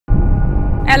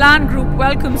Elan Group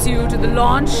welcomes you to the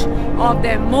launch of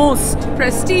their most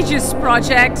prestigious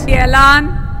project, the Elan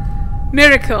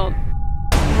Miracle.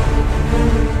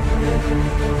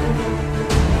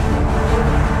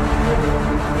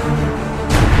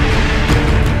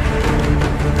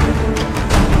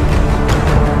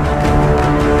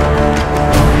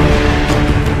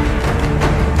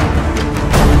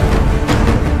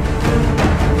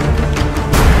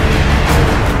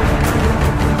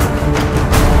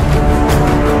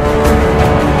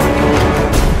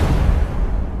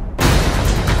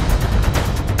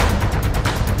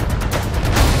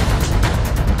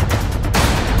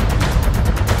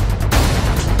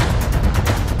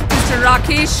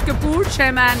 Rakesh Kapoor,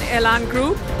 Chairman Elan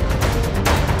Group.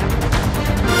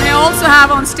 May I also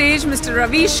have on stage Mr.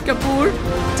 Ravish Kapoor,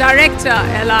 Director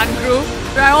Elan Group.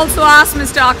 I also ask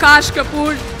Mr. Akash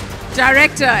Kapoor,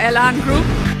 Director Elan Group.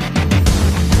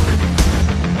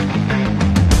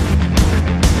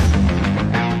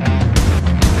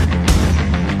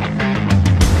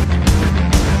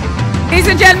 Ladies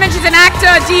and gentlemen, she's an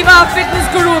actor, diva, fitness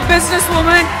guru, a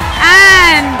businesswoman,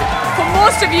 and for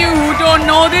most of you who don't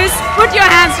know this, put your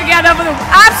hands together for the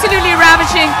absolutely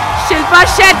ravishing Shilpa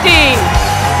Shetty.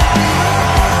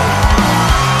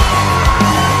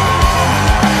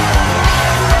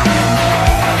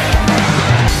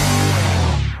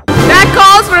 That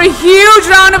calls for a huge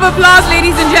round of applause,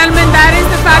 ladies and gentlemen. That is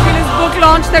the fabulous book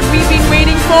launch that we've been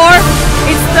waiting for.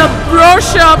 It's the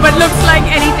brochure, but looks like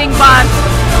anything but.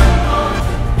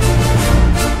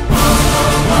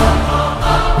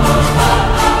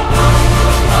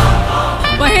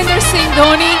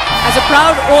 Dhoni as a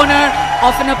proud owner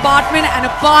of an apartment and a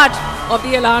part of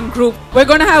the Elan Group. We're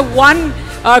going to have one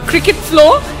cricket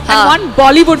floor and one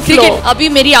Bollywood floor. अभी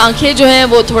मेरी आंखें जो हैं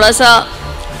वो थोड़ा सा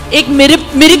एक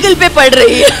miracle पे पड़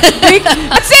रही है.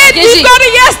 That's it. You've got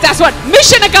a yes. That's what.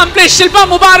 Mission accomplished. Shilpa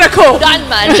Mubarak ho. Done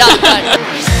man.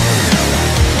 Done.